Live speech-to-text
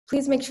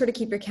Please make sure to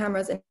keep your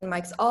cameras and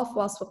mics off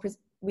whilst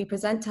we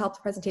present to help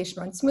the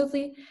presentation run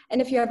smoothly.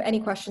 And if you have any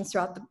questions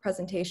throughout the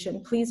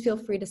presentation, please feel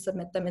free to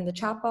submit them in the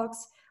chat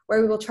box,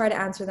 where we will try to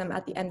answer them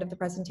at the end of the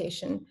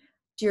presentation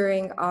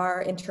during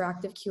our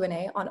interactive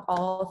Q&A on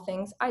all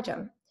things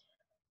iGEM.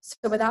 So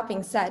with that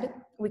being said,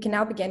 we can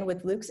now begin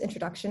with Luke's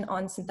introduction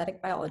on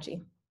synthetic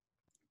biology.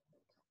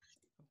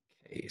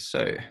 Okay,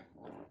 so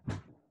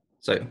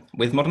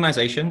with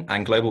modernization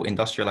and global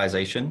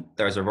industrialization,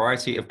 there is a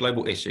variety of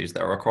global issues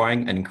that are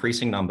requiring an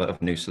increasing number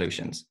of new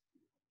solutions.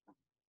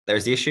 There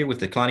is the issue with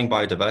declining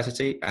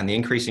biodiversity and the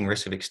increasing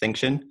risk of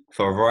extinction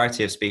for a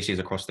variety of species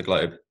across the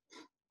globe.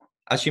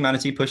 As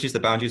humanity pushes the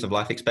boundaries of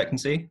life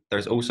expectancy, there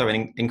is also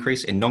an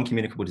increase in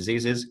non-communicable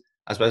diseases,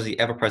 as well as the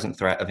ever-present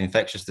threat of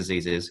infectious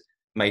diseases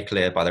made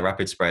clear by the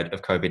rapid spread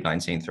of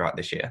COVID-19 throughout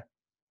this year.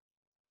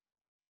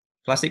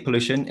 Plastic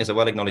pollution is a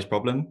well-acknowledged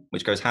problem,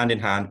 which goes hand in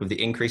hand with the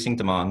increasing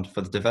demand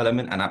for the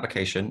development and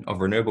application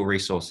of renewable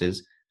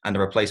resources and a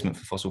replacement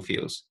for fossil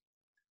fuels.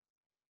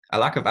 A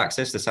lack of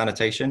access to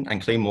sanitation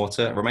and clean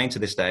water remain to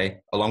this day,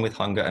 along with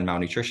hunger and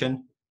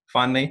malnutrition.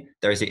 Finally,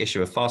 there is the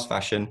issue of fast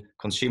fashion,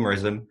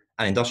 consumerism,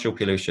 and industrial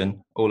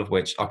pollution, all of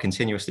which are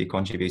continuously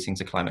contributing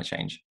to climate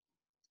change.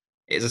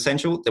 It is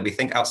essential that we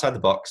think outside the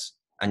box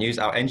and use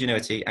our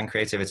ingenuity and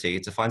creativity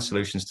to find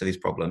solutions to these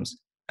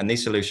problems, and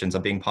these solutions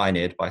are being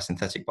pioneered by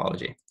synthetic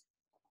biology.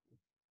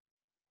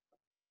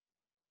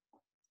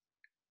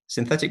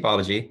 Synthetic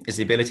biology is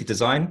the ability to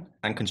design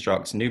and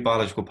construct new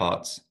biological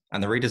parts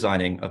and the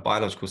redesigning of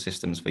biological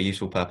systems for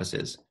useful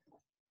purposes.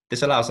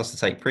 This allows us to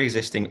take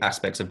pre-existing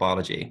aspects of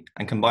biology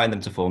and combine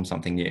them to form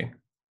something new.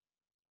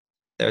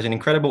 There is an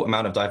incredible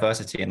amount of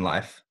diversity in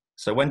life,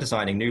 so when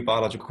designing new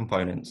biological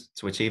components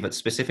to achieve a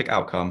specific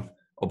outcome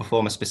or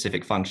perform a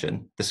specific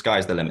function, the sky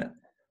is the limit.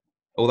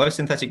 Although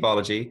synthetic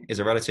biology is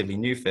a relatively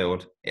new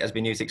field, it has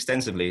been used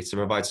extensively to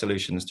provide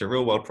solutions to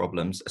real-world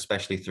problems,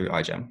 especially through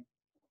iGEM.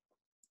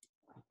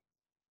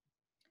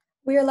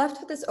 We are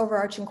left with this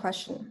overarching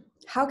question.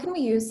 How can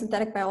we use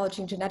synthetic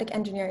biology and genetic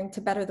engineering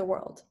to better the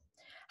world?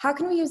 How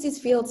can we use these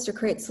fields to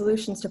create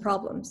solutions to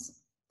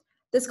problems?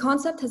 This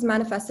concept has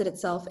manifested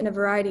itself in a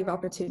variety of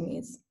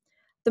opportunities,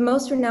 the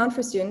most renowned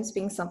for students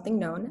being something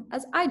known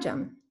as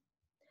iGEM.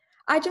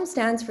 iGEM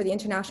stands for the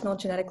International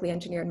Genetically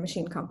Engineered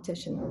Machine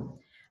Competition,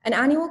 an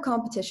annual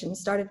competition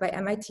started by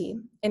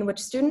MIT in which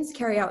students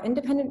carry out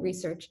independent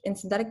research in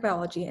synthetic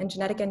biology and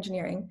genetic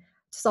engineering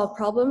to solve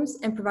problems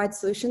and provide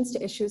solutions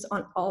to issues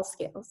on all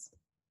scales.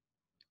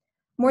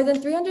 More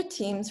than 300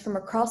 teams from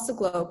across the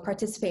globe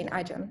participate in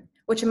iGEM,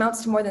 which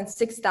amounts to more than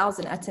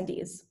 6,000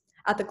 attendees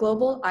at the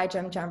Global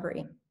iGEM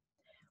Jamboree,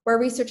 where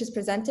research is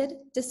presented,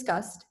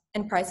 discussed,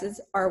 and prizes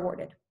are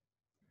awarded.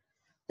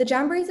 The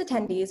Jamboree's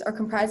attendees are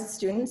comprised of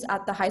students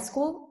at the high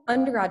school,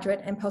 undergraduate,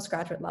 and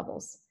postgraduate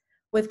levels,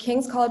 with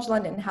King's College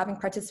London having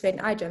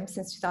participated in iGEM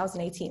since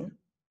 2018,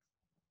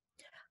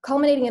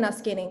 culminating in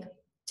us gaining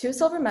 2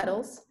 silver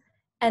medals,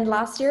 and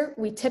last year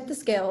we tipped the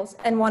scales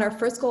and won our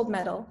first gold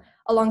medal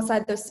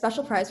alongside the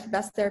special prize for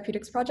Best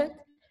Therapeutics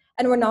Project,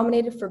 and were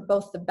nominated for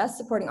both the Best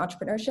Supporting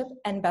Entrepreneurship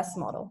and Best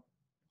Model.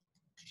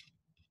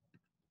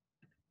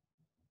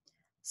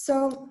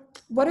 So,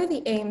 what are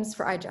the aims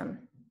for iGEM?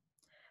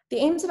 The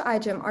aims of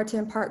iGEM are to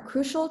impart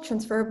crucial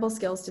transferable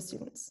skills to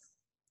students.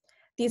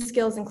 These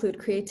skills include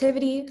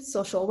creativity,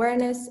 social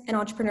awareness, and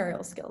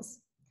entrepreneurial skills,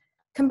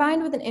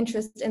 combined with an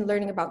interest in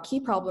learning about key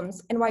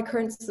problems and why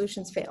current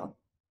solutions fail.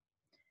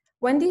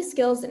 When these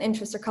skills and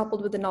interests are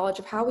coupled with the knowledge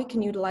of how we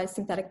can utilize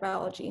synthetic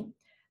biology,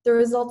 the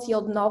results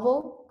yield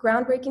novel,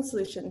 groundbreaking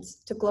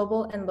solutions to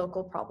global and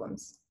local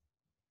problems.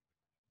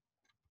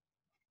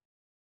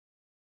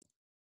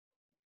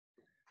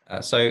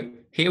 So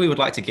here we would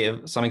like to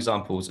give some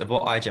examples of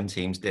what iGEM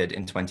teams did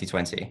in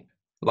 2020.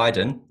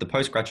 Leiden, the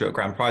postgraduate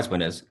grand prize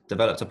winners,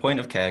 developed a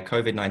point-of-care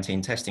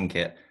COVID-19 testing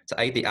kit to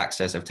aid the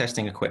access of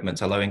testing equipment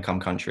to low-income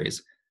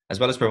countries, as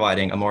well as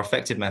providing a more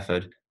effective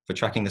method for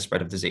tracking the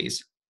spread of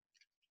disease.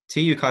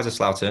 TU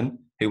Kaiserslautern,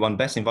 who won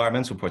Best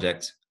Environmental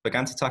Project,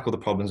 began to tackle the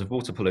problems of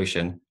water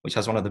pollution, which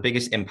has one of the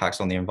biggest impacts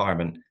on the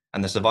environment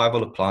and the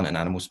survival of plant and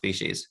animal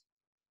species.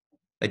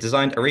 They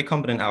designed a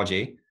recombinant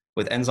algae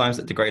with enzymes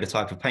that degrade a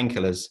type of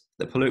painkillers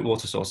that pollute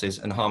water sources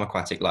and harm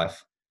aquatic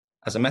life,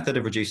 as a method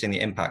of reducing the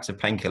impacts of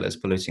painkillers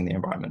polluting the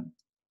environment.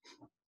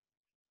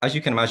 As you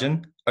can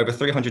imagine, over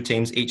 300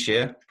 teams each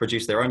year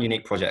produce their own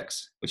unique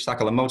projects, which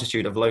tackle a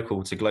multitude of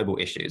local to global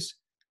issues.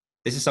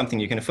 This is something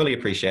you can fully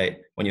appreciate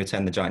when you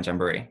attend the Giant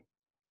Jamboree.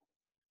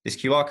 This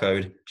QR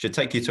code should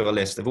take you to a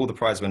list of all the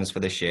prize winners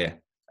for this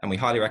year, and we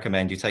highly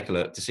recommend you take a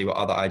look to see what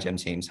other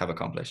iGEM teams have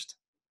accomplished.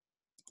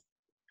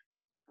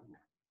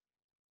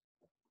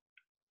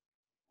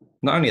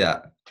 Not only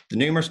that, the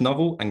numerous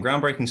novel and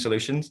groundbreaking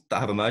solutions that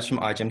have emerged from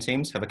iGEM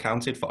teams have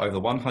accounted for over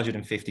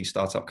 150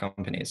 startup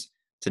companies.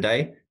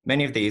 Today,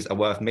 many of these are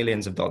worth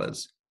millions of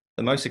dollars.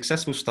 The most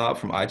successful startup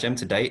from iGEM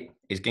to date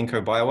is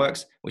Ginkgo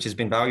Bioworks, which has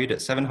been valued at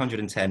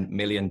 $710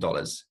 million.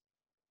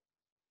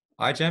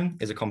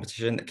 iGEM is a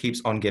competition that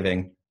keeps on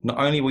giving. Not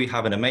only will you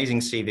have an amazing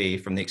CV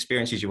from the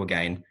experiences you will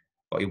gain,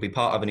 but you'll be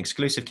part of an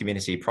exclusive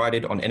community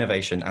prided on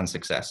innovation and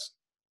success.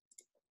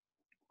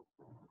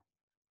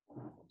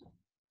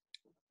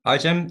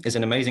 iGEM is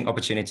an amazing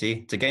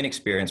opportunity to gain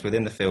experience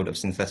within the field of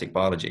synthetic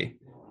biology.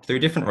 Through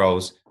different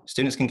roles,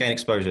 students can gain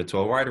exposure to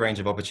a wide range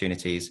of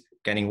opportunities,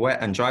 gaining wet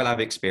and dry lab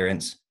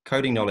experience,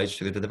 coding knowledge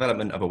through the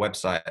development of a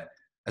website,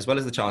 as well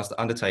as the chance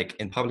to undertake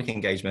in public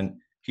engagement,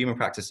 human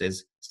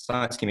practices,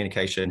 science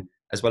communication,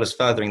 as well as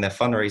furthering their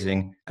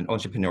fundraising and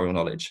entrepreneurial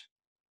knowledge.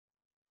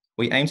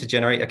 We aim to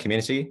generate a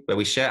community where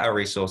we share our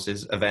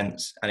resources,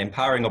 events, and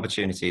empowering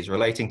opportunities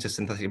relating to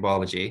synthetic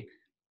biology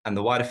and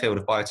the wider field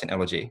of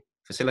biotechnology,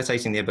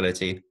 facilitating the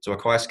ability to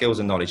acquire skills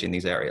and knowledge in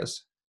these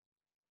areas.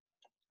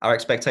 Our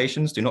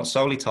expectations do not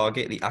solely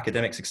target the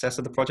academic success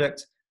of the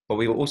project, but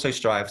we will also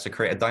strive to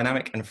create a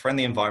dynamic and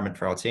friendly environment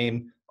for our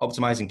team,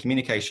 optimizing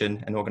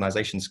communication and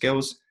organization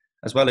skills,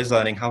 as well as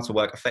learning how to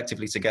work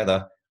effectively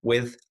together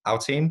with our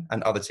team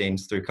and other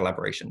teams through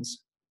collaborations.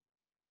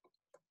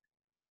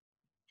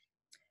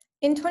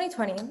 In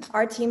 2020,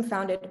 our team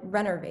founded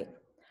Renervate,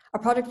 a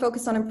project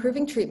focused on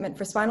improving treatment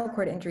for spinal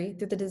cord injury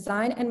through the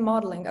design and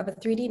modeling of a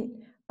 3D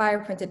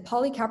bioprinted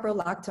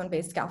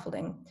polycaprolactone-based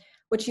scaffolding,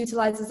 which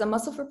utilizes a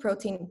muscle for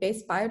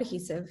protein-based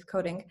bioadhesive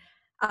coating.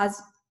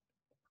 As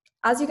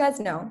you guys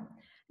know,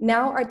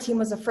 now our team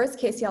was the first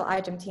KCL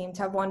iGEM team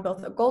to have won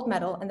both a gold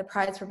medal and the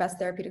prize for Best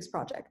Therapeutics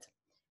Project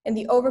in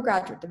the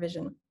overgraduate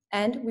division,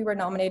 and we were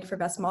nominated for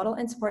Best Model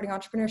and Supporting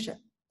Entrepreneurship,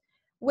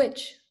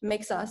 which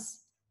makes us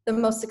the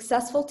most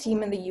successful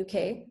team in the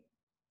UK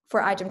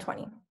for iGEM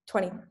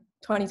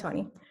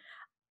 2020.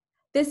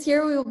 This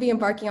year, we will be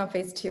embarking on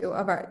phase 2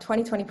 of our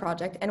 2020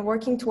 project and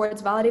working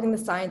towards validating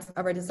the science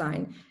of our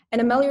design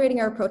and ameliorating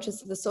our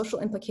approaches to the social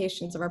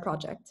implications of our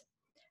project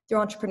through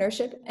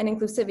entrepreneurship and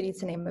inclusivity,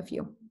 to name a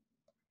few.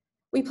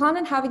 We plan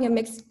on having a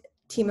mixed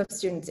team of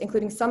students,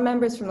 including some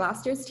members from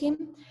last year's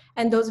team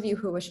and those of you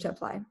who wish to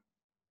apply.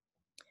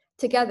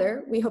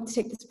 Together, we hope to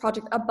take this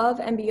project above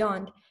and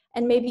beyond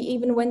and maybe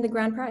even win the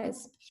grand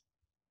prize.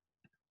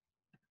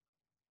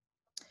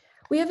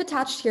 We have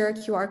attached here a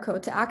QR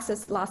code to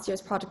access last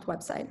year's project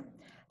website.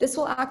 This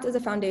will act as a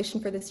foundation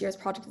for this year's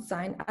project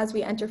design as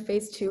we enter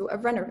phase 2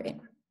 of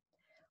Renervate.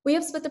 We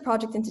have split the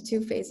project into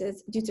 2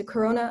 phases due to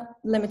Corona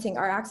limiting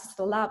our access to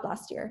the lab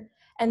last year,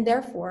 and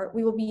therefore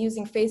we will be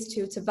using phase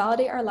 2 to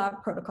validate our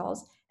lab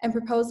protocols and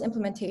propose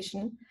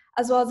implementation,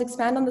 as well as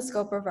expand on the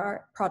scope of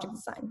our project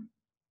design.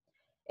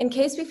 In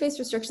case we face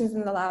restrictions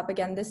in the lab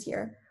again this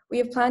year, we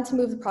have planned to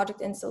move the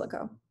project in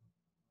silico.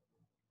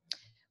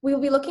 We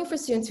will be looking for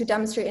students who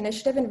demonstrate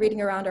initiative in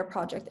reading around our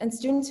project and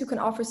students who can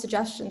offer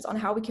suggestions on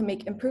how we can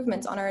make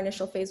improvements on our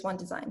initial phase 1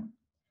 design.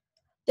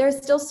 There is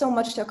still so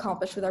much to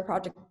accomplish with our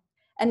project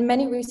and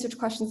many research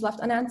questions left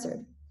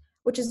unanswered,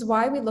 which is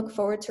why we look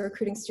forward to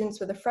recruiting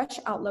students with a fresh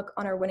outlook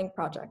on our winning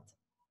project.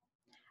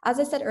 As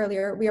I said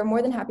earlier, we are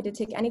more than happy to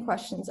take any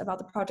questions about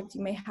the project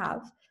you may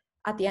have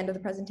at the end of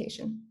the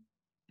presentation.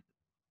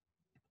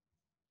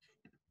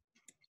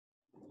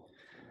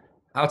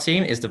 Our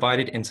team is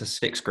divided into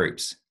 6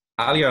 groups.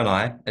 Alia and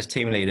I, as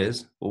team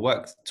leaders, will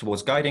work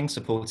towards guiding,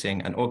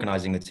 supporting, and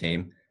organizing the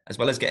team, as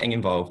well as getting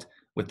involved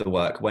with the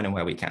work when and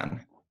where we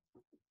can.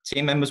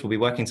 Team members will be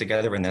working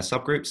together in their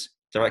subgroups,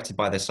 directed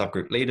by their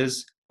subgroup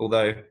leaders,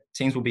 although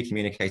teams will be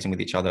communicating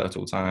with each other at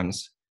all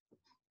times.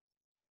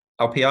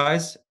 Our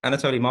PIs,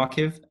 Anatoly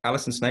Markiv,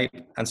 Alison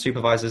Snape, and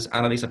supervisors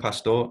Annalisa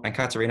Pastor and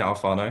Katerina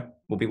Alfano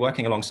will be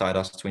working alongside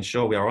us to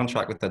ensure we are on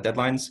track with the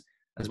deadlines,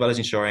 as well as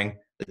ensuring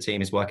the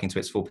team is working to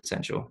its full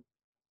potential.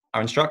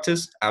 Our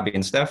instructors, Abby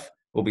and Steph,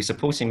 will be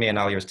supporting me and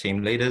Alia as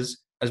team leaders,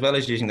 as well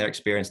as using their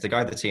experience to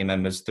guide the team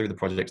members through the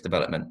project's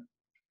development.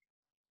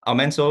 Our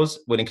mentors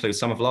will include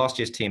some of last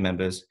year's team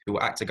members who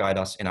will act to guide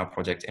us in our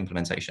project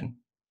implementation.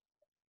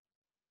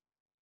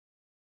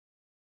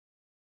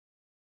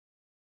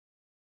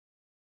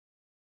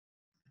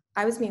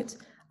 I was mute.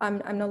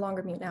 I'm no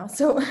longer mute now.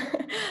 So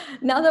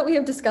now that we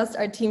have discussed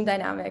our team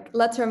dynamic,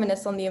 let's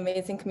reminisce on the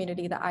amazing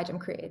community that iGEM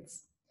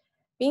creates.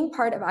 Being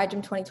part of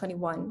iGEM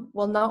 2021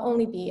 will not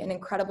only be an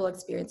incredible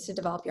experience to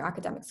develop your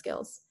academic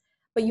skills,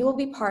 but you will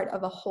be part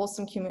of a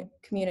wholesome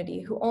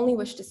community who only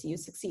wish to see you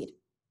succeed.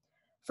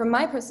 From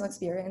my personal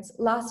experience,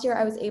 last year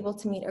I was able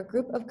to meet a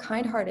group of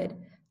kind-hearted,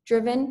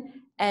 driven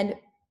and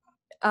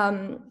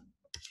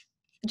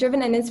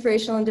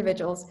inspirational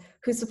individuals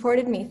who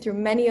supported me through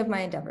many of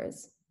my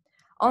endeavors.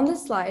 On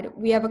this slide,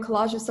 we have a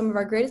collage of some of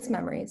our greatest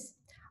memories,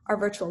 our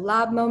virtual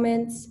lab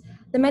moments,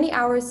 the many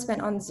hours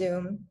spent on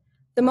Zoom,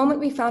 the moment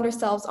we found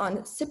ourselves on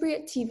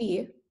Cypriot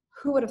TV,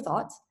 who would have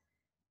thought?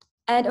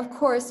 And of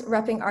course,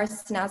 repping our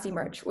snazzy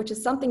merch, which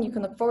is something you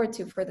can look forward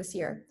to for this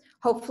year.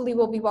 Hopefully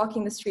we'll be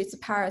walking the streets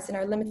of Paris in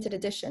our limited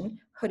edition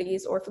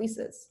hoodies or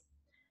fleeces.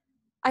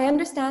 I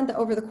understand that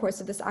over the course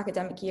of this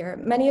academic year,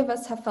 many of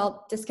us have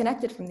felt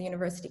disconnected from the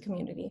university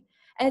community,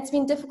 and it's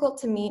been difficult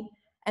to meet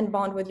and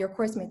bond with your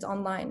course mates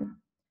online.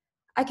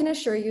 I can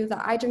assure you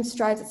that iGEM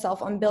strives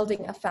itself on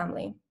building a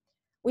family.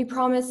 We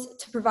promise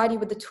to provide you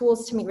with the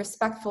tools to meet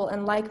respectful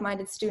and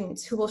like-minded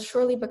students who will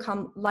surely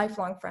become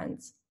lifelong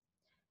friends.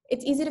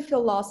 It's easy to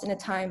feel lost in a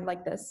time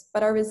like this,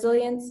 but our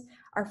resilience,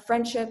 our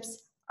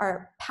friendships,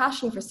 our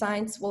passion for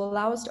science will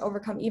allow us to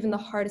overcome even the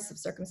hardest of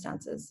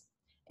circumstances,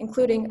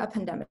 including a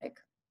pandemic.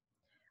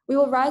 We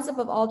will rise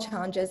above all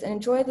challenges and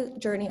enjoy the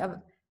journey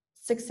of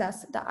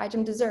success that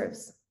iGEM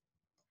deserves.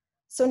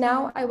 So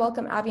now I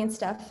welcome Abby and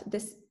Steph,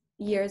 this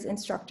year's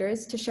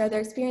instructors, to share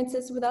their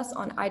experiences with us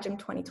on iGEM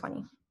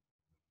 2020.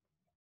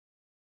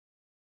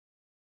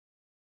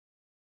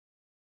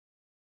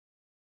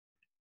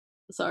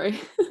 Sorry.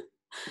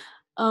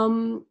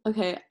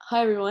 Okay,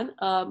 hi everyone.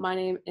 My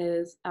name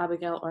is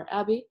Abigail, or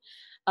Abby,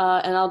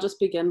 and I'll just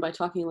begin by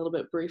talking a little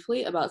bit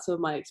briefly about some of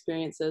my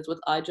experiences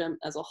with iGEM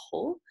as a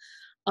whole.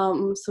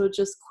 So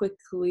just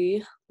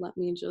quickly,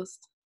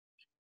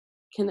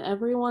 can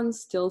everyone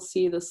still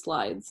see the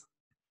slides?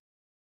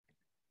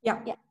 Yeah.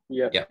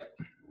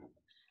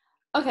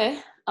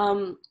 Okay,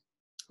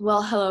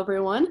 well, hello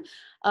everyone.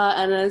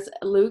 And as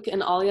Luke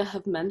and Alia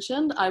have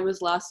mentioned, I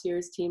was last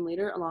year's team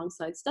leader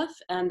alongside Steph,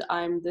 and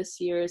I'm this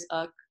year's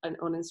an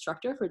own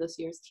instructor for this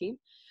year's team.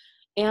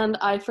 And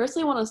I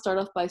firstly want to start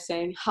off by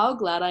saying how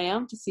glad I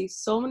am to see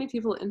so many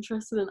people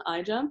interested in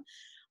iGEM.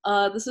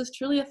 This is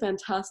truly a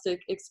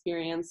fantastic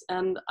experience,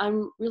 and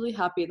I'm really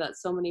happy that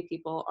so many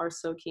people are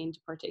so keen to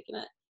partake in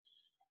it.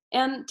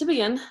 And to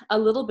begin, a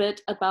little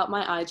bit about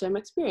my iGEM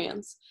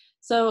experience.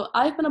 So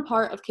I've been a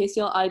part of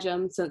KCL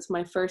iGEM since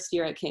my first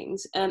year at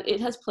King's, and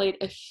it has played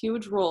a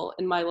huge role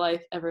in my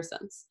life ever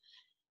since.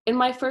 In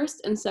my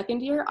first and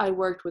second year, I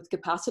worked with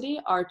Capacity,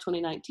 our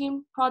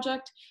 2019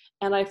 project,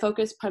 and I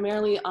focused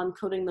primarily on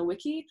coding the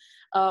wiki,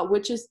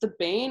 which is the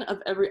bane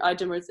of every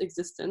iGEMer's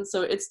existence.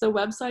 So it's the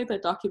website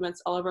that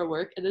documents all of our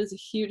work. It is a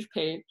huge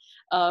pain,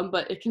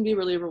 but it can be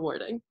really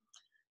rewarding.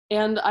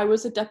 And I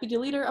was a deputy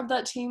leader of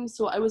that team,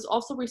 so I was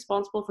also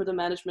responsible for the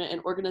management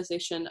and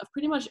organization of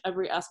pretty much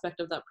every aspect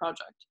of that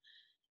project.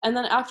 And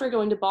then after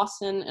going to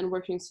Boston and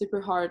working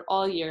super hard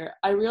all year,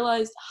 I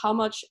realized how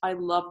much I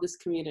love this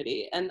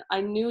community, and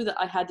I knew that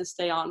I had to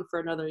stay on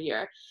for another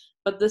year,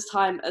 but this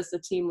time as the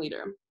team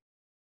leader.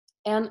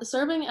 And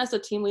serving as a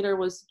team leader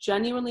was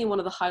genuinely one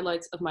of the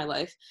highlights of my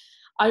life.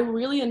 I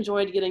really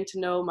enjoyed getting to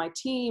know my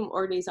team,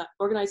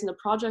 organizing the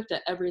project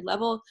at every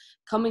level,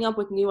 coming up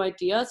with new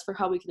ideas for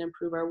how we can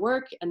improve our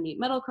work and meet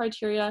medal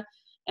criteria,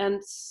 and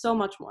so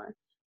much more.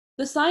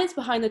 The science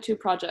behind the two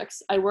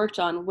projects I worked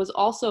on was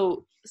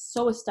also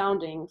so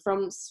astounding,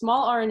 from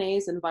small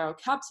RNAs and viral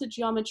capsid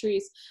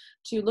geometries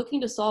to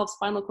looking to solve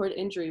spinal cord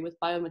injury with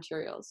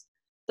biomaterials.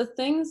 The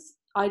things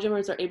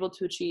iGEMers are able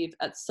to achieve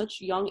at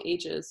such young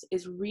ages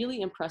is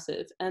really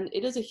impressive, and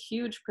it is a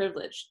huge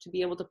privilege to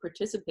be able to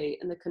participate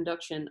in the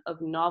conduction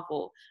of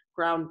novel,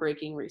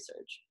 groundbreaking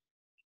research.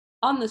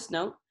 On this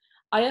note,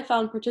 I have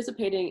found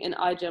participating in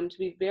iGEM to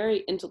be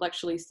very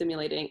intellectually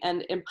stimulating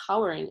and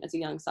empowering as a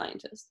young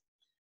scientist.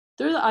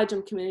 Through the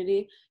iGEM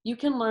community, you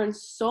can learn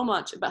so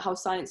much about how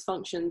science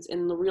functions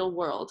in the real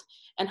world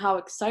and how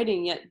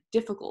exciting yet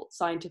difficult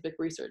scientific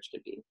research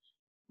can be.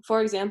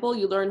 For example,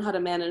 you learn how to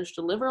manage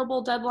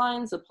deliverable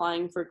deadlines,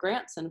 applying for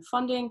grants and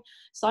funding,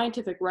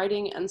 scientific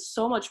writing, and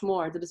so much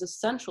more that is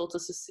essential to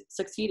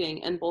succeeding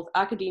in both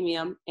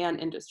academia and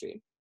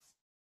industry.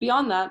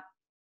 Beyond that,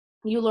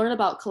 you learn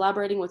about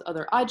collaborating with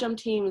other iGEM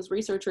teams,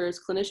 researchers,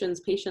 clinicians,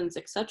 patients,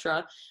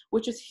 etc.,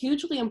 which is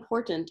hugely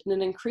important in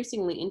an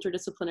increasingly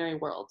interdisciplinary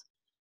world.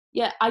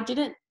 Yet I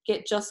didn't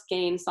just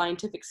gain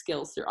scientific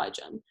skills through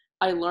iGEM.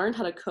 I learned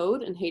how to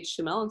code in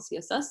HTML and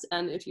CSS,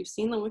 and if you've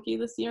seen the wiki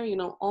this year, you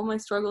know all my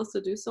struggles to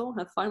do so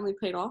have finally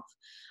paid off.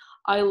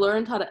 I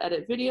learned how to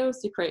edit videos,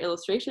 to create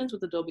illustrations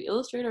with Adobe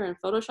Illustrator and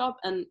Photoshop,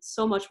 and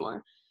so much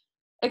more.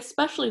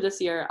 Especially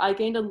this year, I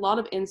gained a lot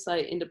of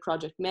insight into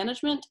project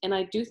management, and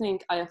I do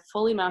think I have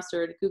fully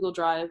mastered Google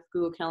Drive,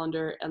 Google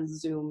Calendar, and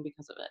Zoom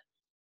because of it.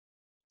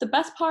 The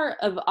best part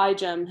of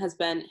iGEM has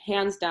been,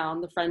 hands down,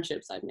 the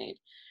friendships I've made.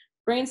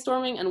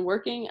 Brainstorming and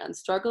working and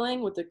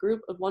struggling with a group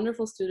of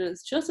wonderful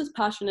students just as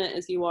passionate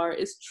as you are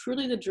is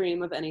truly the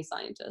dream of any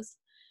scientist.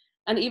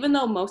 And even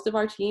though most of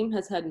our team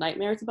has had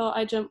nightmares about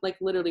iGEM, like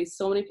literally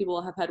so many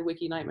people have had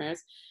wiki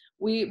nightmares,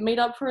 we made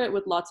up for it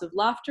with lots of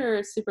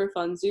laughter, super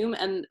fun Zoom,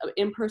 and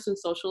in-person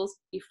socials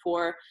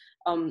before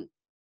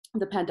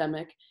the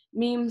pandemic,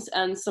 memes,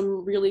 and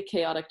some really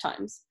chaotic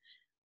times.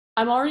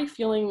 I'm already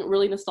feeling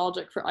really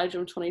nostalgic for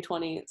iGEM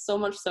 2020, so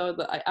much so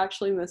that I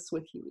actually miss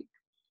Wiki Week.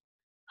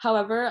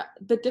 However,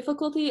 the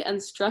difficulty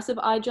and stress of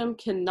iGEM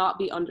cannot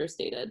be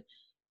understated.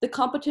 The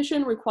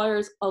competition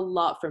requires a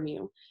lot from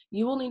you.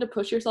 You will need to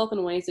push yourself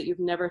in ways that you've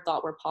never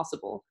thought were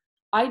possible.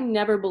 I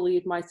never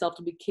believed myself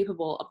to be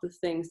capable of the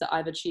things that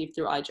I've achieved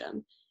through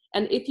iGEM.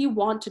 And if you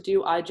want to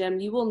do iGEM,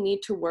 you will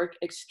need to work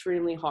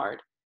extremely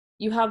hard.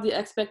 You have the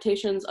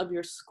expectations of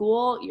your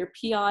school, your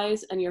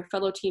PIs, and your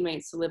fellow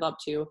teammates to live up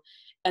to,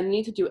 and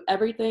need to do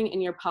everything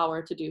in your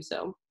power to do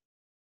so.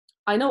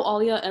 I know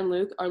Alia and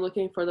Luke are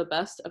looking for the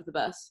best of the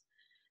best.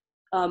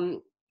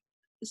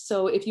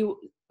 So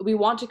we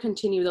want to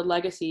continue the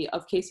legacy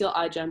of KCL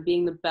iGEM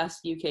being the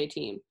best UK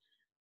team.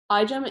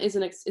 iGEM is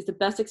the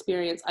best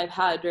experience I've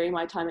had during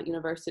my time at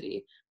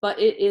university, but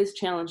it is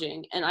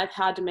challenging and I've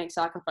had to make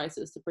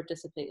sacrifices to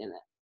participate in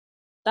it.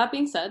 That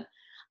being said,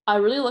 I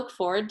really look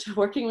forward to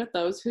working with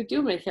those who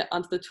do make it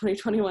onto the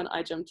 2021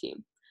 iGEM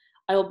team.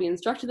 I will be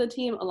instructing the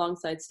team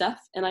alongside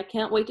Steph, and I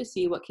can't wait to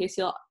see what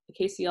KCL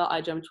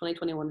iGEM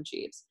 2021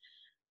 achieves.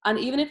 And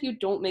even if you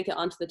don't make it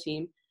onto the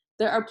team,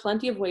 there are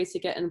plenty of ways to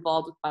get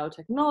involved with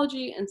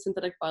biotechnology and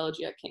synthetic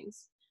biology at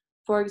King's.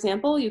 For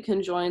example, you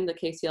can join the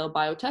KCL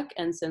Biotech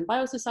and Syn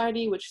Bio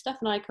Society, which Steph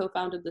and I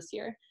co-founded this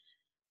year.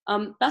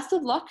 Best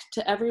of luck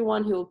to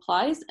everyone who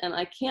applies, and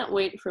I can't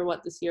wait for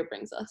what this year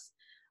brings us.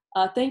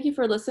 Thank you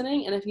for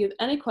listening, and if you have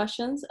any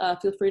questions,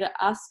 feel free to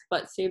ask,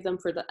 but save them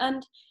for the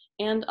end,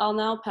 and I'll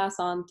now pass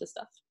on to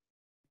Steph.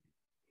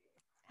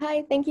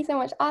 Hi, thank you so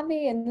much,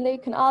 Abby and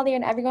Luke and Alia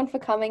and everyone for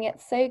coming.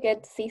 It's so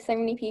good to see so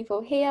many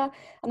people here,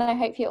 and I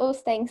hope you're all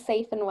staying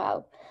safe and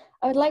well.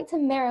 I would like to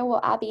mirror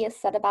what Abby has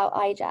said about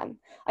iGEM.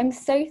 I'm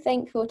so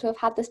thankful to have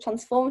had this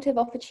transformative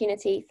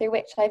opportunity through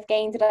which I've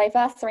gained a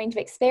diverse range of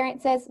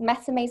experiences,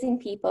 met amazing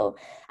people,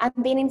 and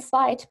been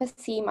inspired to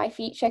pursue my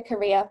future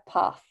career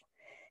path.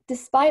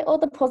 Despite all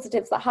the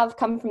positives that have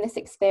come from this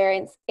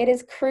experience, it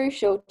is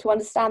crucial to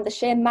understand the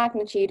sheer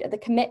magnitude of the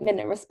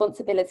commitment and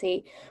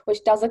responsibility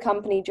which does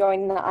accompany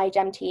joining the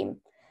iGEM team,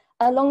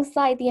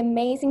 alongside the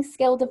amazing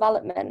skill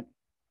development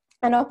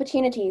and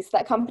opportunities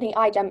that accompany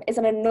iGEM is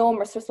an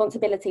enormous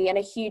responsibility and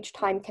a huge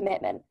time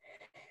commitment.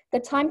 The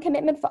time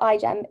commitment for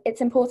iGEM,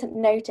 it's important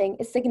noting,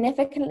 is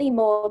significantly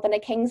more than a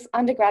King's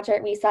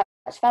undergraduate research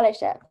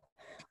fellowship,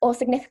 or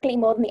significantly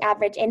more than the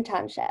average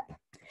internship.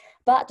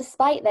 But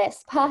despite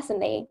this,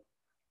 personally,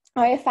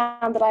 I have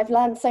found that I've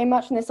learned so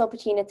much from this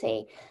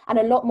opportunity and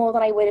a lot more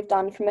than I would have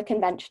done from a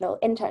conventional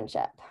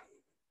internship.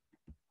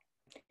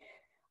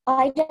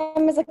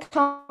 iGEM is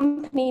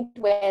accompanied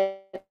with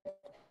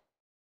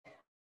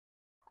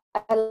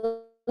a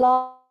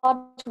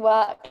large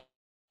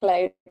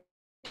workload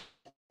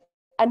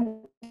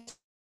and,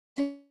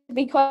 to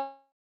be quite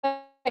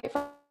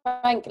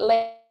frank,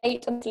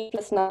 late and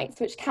sleepless nights,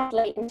 which can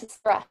lead into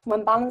stress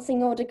when balancing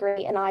your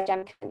degree and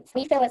iGEM.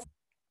 We feel it's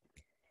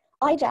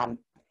iGEM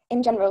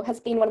in general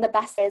has been one of the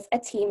best as a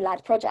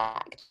team-led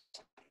project.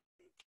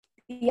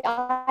 The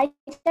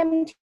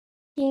iGEM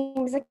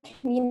team is a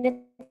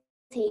community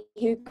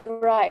who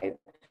grow,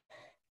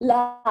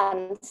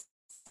 learn,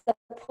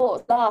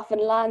 support, laugh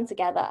and learn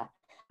together.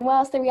 And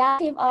whilst the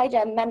reality of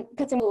iGEM meant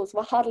putting rules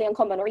were hardly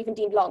uncommon or even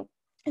deemed long,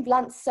 I've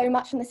learned so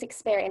much from this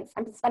experience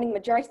and been spending the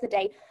majority of the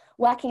day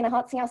working and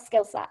enhancing our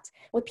skill set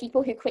with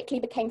people who quickly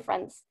became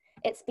friends.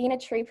 It's been a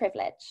true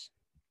privilege.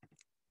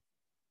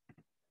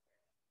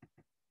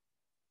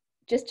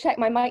 Just check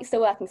my mic's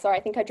still working. Sorry,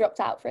 I think I dropped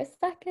out for a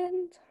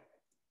second.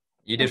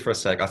 You did for a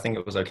sec. I think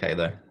it was okay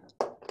though.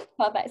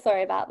 Perfect,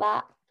 sorry about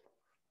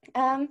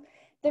that.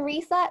 The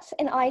research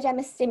in iGEM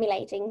is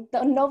stimulating,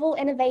 the novel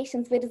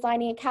innovations we're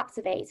designing are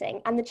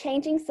captivating, and the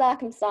changing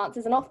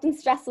circumstances and often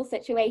stressful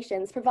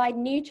situations provide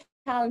new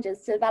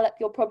challenges to develop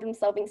your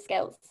problem-solving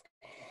skills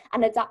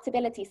and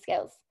adaptability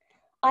skills.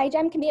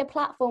 iGEM can be a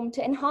platform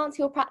to enhance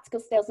your practical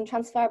skills and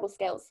transferable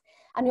skills,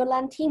 and you'll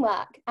learn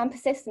teamwork and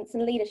persistence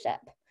and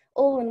leadership,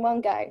 all in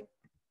one go.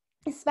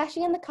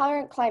 Especially in the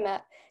current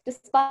climate,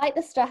 despite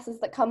the stresses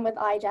that come with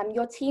iGEM,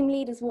 your team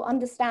leaders will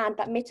understand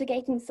that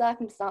mitigating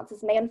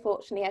circumstances may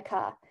unfortunately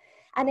occur.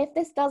 And if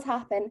this does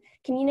happen,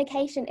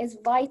 communication is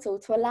vital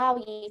to allow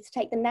you to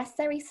take the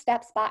necessary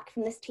steps back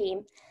from this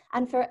team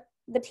and for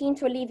the team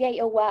to alleviate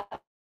your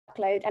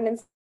workload and in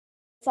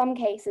some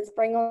cases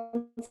bring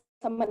on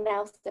someone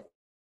else if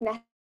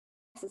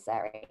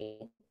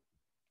necessary.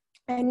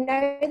 I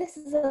know this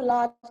is a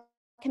large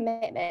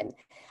commitment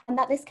and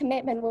that this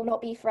commitment will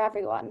not be for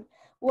everyone.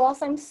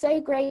 Whilst I'm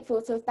so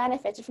grateful to have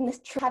benefited from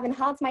this, have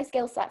enhanced my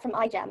skill set from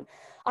iGEM,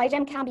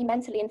 iGEM can be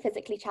mentally and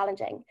physically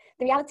challenging.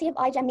 The reality of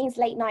iGEM means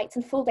late nights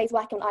and full days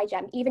working on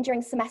iGEM, even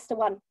during semester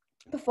one,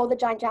 before the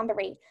giant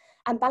jamboree.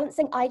 And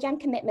balancing iGEM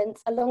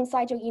commitments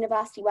alongside your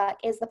university work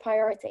is the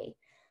priority.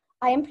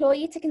 I implore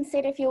you to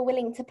consider if you're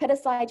willing to put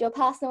aside your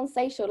personal and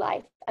social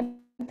life and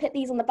put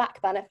these on the back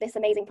burner for this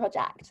amazing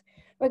project.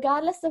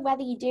 Regardless of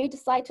whether you do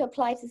decide to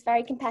apply to this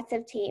very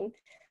competitive team,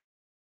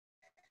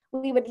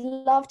 we would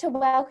love to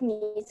welcome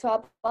you to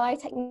our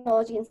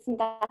Biotechnology and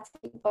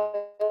Synthetic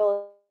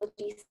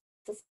Biology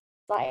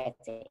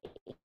Society.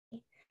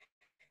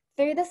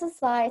 Through the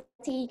society,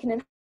 you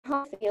can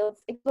enhance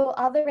fields, explore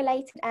other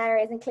related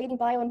areas, including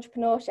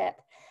bioentrepreneurship,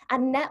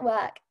 and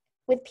network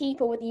with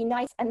people with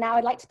Unite. And now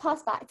I'd like to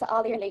pass back to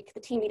Alia and Luke,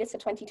 the team leaders for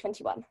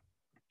 2021.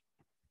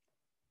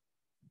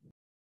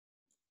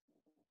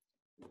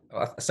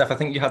 Steph, I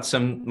think you had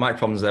some mic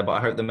problems there, but I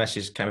hope the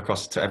message came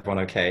across to everyone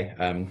okay.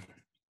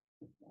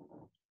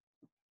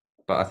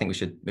 But I think we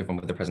should move on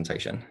with the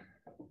presentation.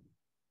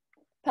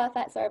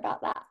 Perfect, sorry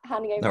about that.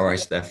 Handing over. No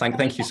worries, Steph.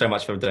 Thank you so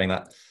much for doing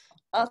that.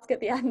 Ask at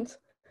the end.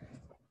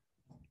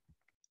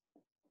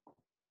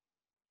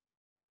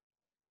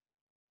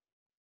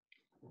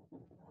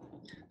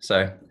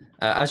 So,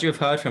 as you have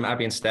heard from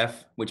Abby and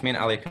Steph, which me and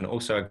Ali can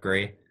also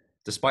agree,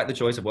 Despite the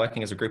joys of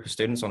working as a group of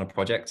students on a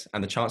project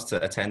and the chance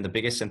to attend the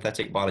biggest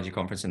synthetic biology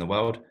conference in the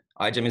world,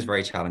 iGEM is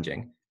very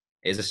challenging.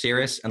 It is a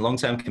serious and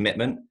long-term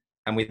commitment,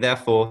 and we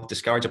therefore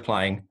discourage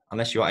applying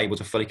unless you are able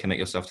to fully commit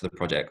yourself to the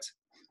project.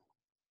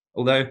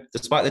 Although,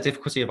 despite the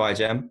difficulty of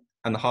iGEM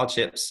and the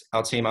hardships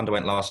our team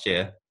underwent last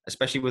year,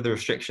 especially with the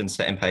restrictions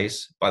set in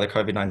place by the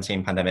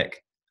COVID-19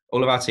 pandemic,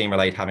 all of our team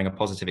relayed having a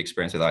positive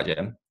experience with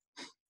iGEM.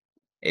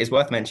 It is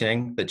worth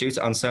mentioning that due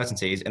to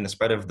uncertainties in the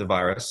spread of the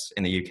virus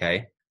in the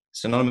UK,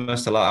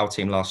 synonymous to our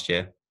team last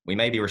year, we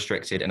may be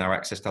restricted in our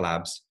access to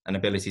labs and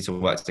ability to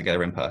work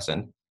together in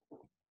person.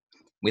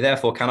 We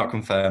therefore cannot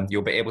confirm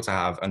you'll be able to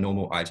have a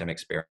normal iGEM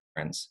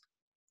experience.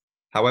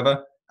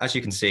 However, as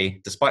you can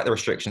see, despite the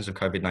restrictions of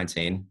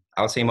COVID-19,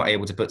 our team are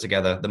able to put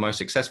together the most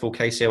successful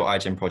KCL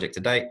iGEM project to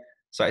date,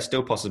 so it's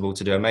still possible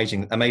to do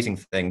amazing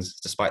things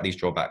despite these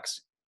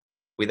drawbacks.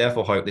 We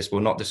therefore hope this will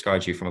not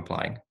discourage you from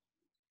applying.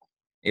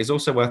 It is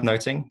also worth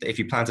noting that if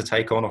you plan to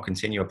take on or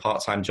continue a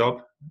part-time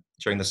job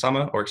during the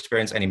summer or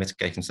experience any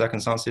mitigating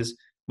circumstances,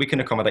 we can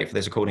accommodate for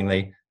this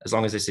accordingly, as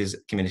long as this is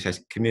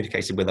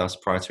communicated with us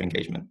prior to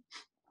engagement.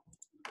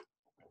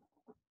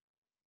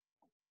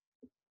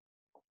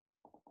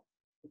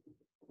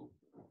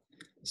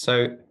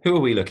 So, who are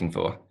we looking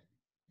for?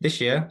 This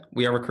year,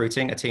 we are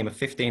recruiting a team of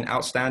 15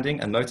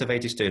 outstanding and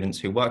motivated students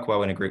who work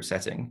well in a group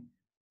setting.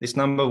 This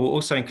number will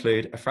also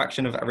include a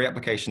fraction of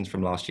reapplications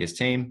from last year's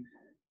team.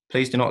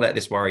 Please do not let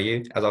this worry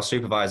you, as our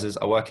supervisors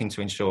are working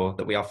to ensure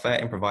that we are fair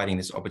in providing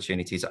this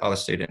opportunity to other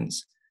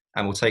students,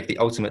 and will take the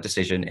ultimate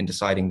decision in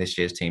deciding this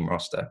year's team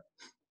roster.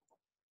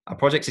 Our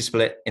project is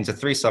split into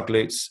 3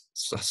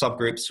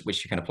 subgroups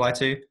which you can apply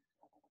to.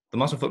 The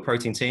muscle-foot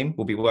protein team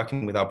will be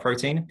working with our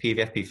protein,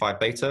 PVFP5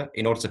 beta,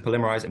 in order to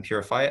polymerize and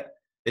purify it.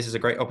 This is a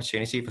great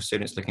opportunity for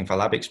students looking for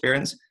lab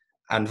experience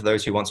and for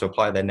those who want to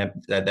apply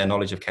their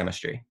knowledge of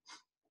chemistry.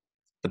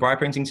 The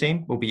bioprinting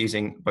team will be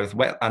using both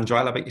wet and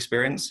dry lab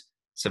experience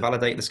to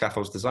validate the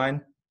scaffold's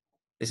design.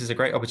 This is a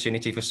great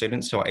opportunity for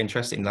students who are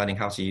interested in learning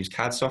how to use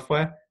CAD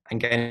software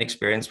and gain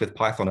experience with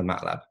Python and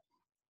MATLAB.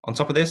 On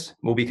top of this,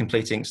 we'll be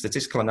completing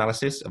statistical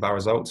analysis of our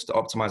results to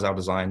optimize our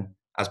design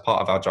as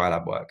part of our dry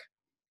lab work.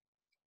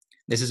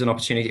 This is an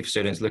opportunity for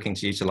students looking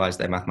to utilize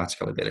their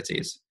mathematical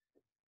abilities.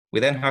 We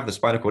then have the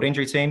spinal cord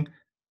injury team,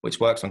 which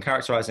works on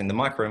characterizing the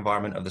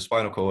microenvironment of the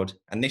spinal cord,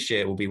 and this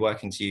year we'll be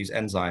working to use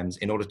enzymes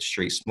in order to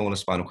treat smaller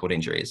spinal cord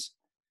injuries.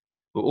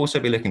 We'll also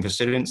be looking for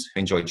students who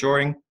enjoy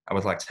drawing and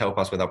would like to help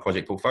us with our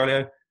project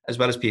portfolio, as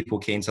well as people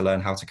keen to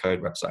learn how to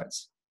code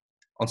websites.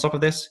 On top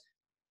of this,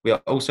 we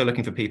are also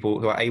looking for people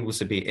who are able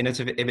to be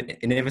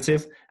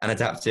innovative and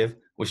adaptive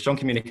with strong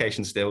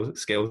communication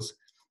skills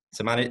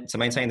to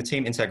maintain the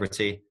team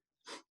integrity.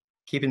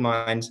 Keep in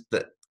mind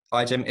that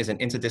iGEM is an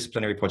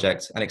interdisciplinary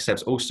project and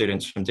accepts all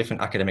students from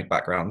different academic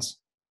backgrounds.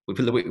 We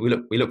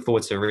look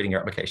forward to reading your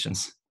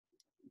applications.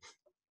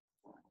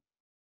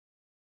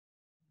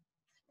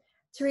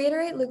 To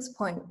reiterate Luke's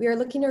point, we are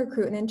looking to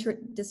recruit an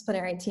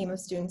interdisciplinary team of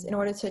students in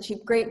order to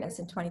achieve greatness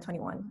in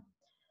 2021.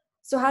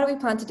 So how do we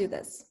plan to do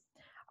this?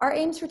 Our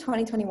aims for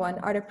 2021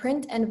 are to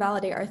print and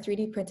validate our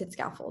 3D printed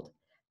scaffold,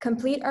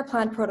 complete our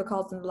planned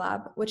protocols in the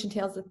lab, which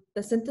entails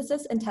the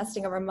synthesis and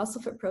testing of our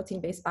muscle-fit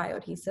protein-based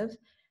bioadhesive,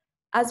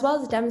 as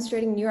well as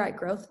demonstrating neurite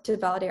growth to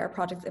validate our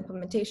project's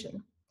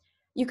implementation.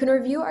 You can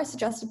review our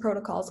suggested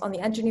protocols on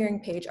the engineering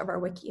page of our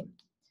wiki.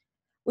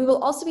 We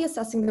will also be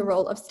assessing the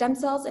role of stem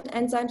cells and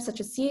enzymes such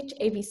as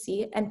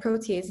CHAVC and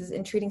proteases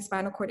in treating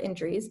spinal cord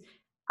injuries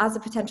as a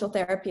potential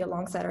therapy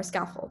alongside our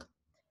scaffold.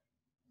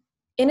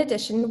 In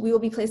addition, we will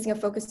be placing a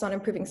focus on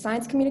improving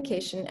science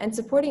communication and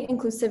supporting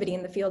inclusivity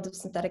in the field of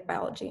synthetic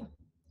biology.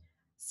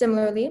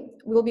 Similarly,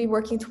 we will be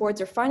working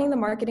towards refining the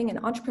marketing and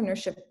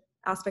entrepreneurship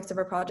aspects of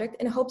our project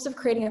in hopes of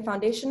creating a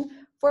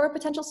foundation for a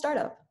potential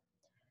startup.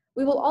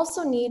 We will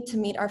also need to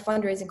meet our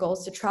fundraising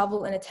goals to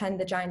travel and attend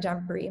the Giant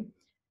Jamboree.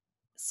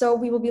 So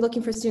we will be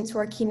looking for students who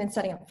are keen in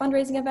setting up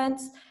fundraising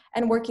events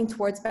and working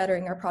towards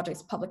bettering our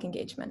project's public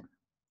engagement.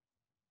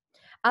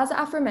 As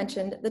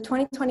aforementioned, the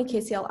 2020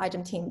 KCL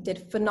iGEM team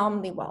did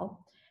phenomenally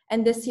well,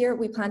 and this year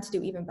we plan to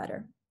do even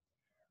better.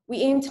 We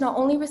aim to not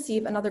only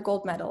receive another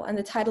gold medal and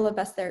the title of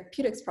Best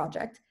Therapeutics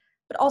Project,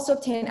 but also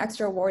obtain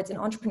extra awards in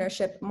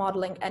entrepreneurship,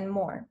 modeling, and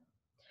more.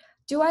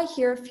 Do I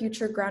hear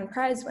future grand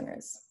prize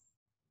winners?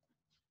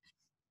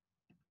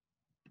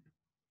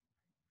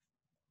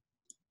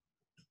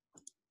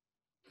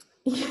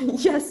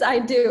 Yes, I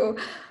do.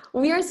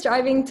 We are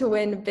striving to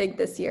win big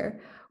this year.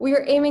 We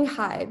are aiming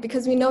high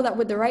because we know that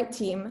with the right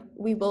team,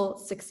 we will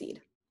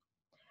succeed.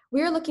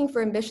 We are looking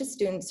for ambitious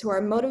students who are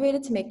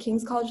motivated to make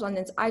King's College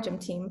London's iGEM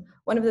team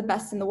one of the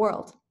best in the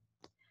world.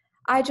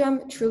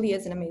 iGEM truly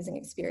is an amazing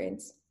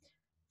experience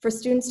for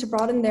students to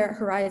broaden their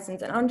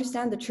horizons and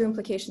understand the true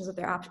implications of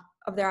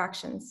their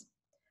actions.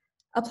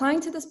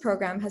 Applying to this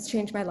program has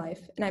changed my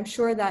life, and I'm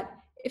sure that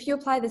if you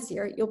apply this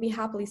year, you'll be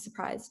happily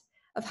surprised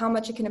of how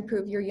much it can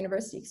improve your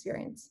university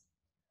experience.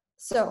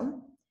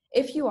 So,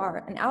 if you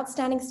are an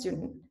outstanding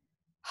student,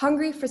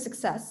 hungry for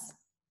success,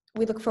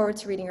 we look forward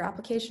to reading your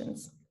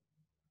applications.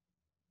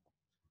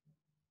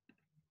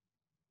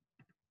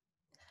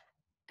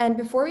 And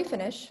before we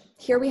finish,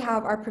 here we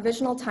have our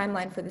provisional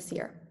timeline for this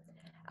year.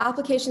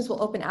 Applications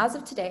will open as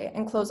of today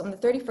and close on the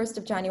 31st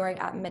of January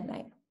at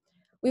midnight.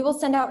 We will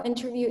send out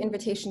interview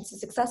invitations to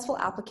successful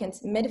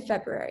applicants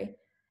mid-February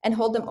and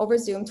hold them over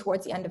Zoom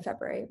towards the end of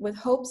February, with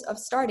hopes of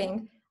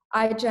starting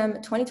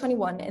iGEM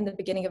 2021 in the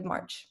beginning of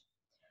March.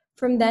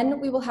 From then,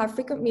 we will have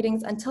frequent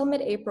meetings until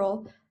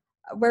mid-April,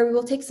 where we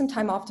will take some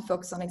time off to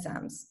focus on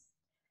exams.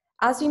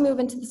 As we move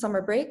into the summer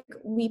break,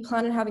 we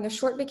plan on having a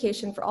short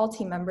vacation for all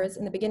team members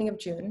in the beginning of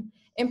June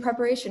in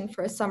preparation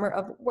for a summer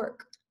of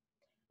work.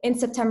 In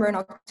September and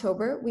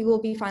October, we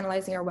will be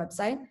finalizing our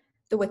website,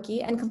 the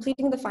wiki, and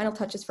completing the final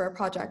touches for our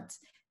project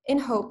in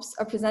hopes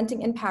of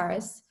presenting in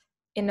Paris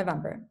in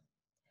November.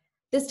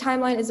 This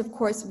timeline is, of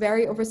course,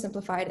 very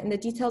oversimplified, and the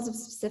details of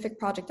specific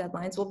project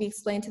deadlines will be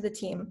explained to the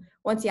team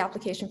once the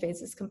application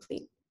phase is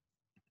complete.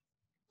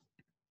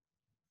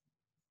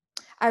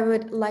 I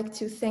would like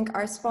to thank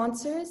our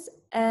sponsors,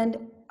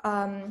 and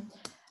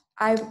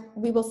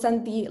we will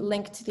send the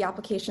link to the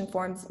application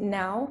forms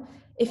now.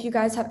 If you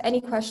guys have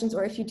any questions,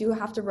 or if you do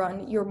have to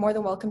run, you're more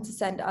than welcome to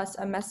send us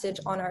a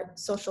message on our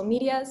social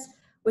medias,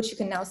 which you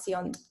can now see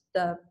on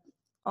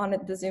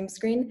the Zoom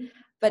screen.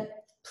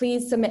 But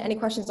please submit any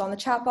questions on the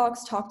chat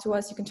box, talk to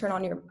us. You can turn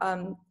on your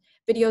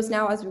videos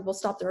now, as we will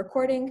stop the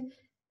recording.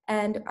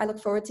 And I look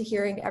forward to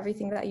hearing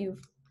everything that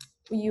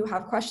you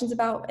have questions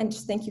about, and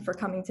just thank you for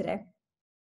coming today.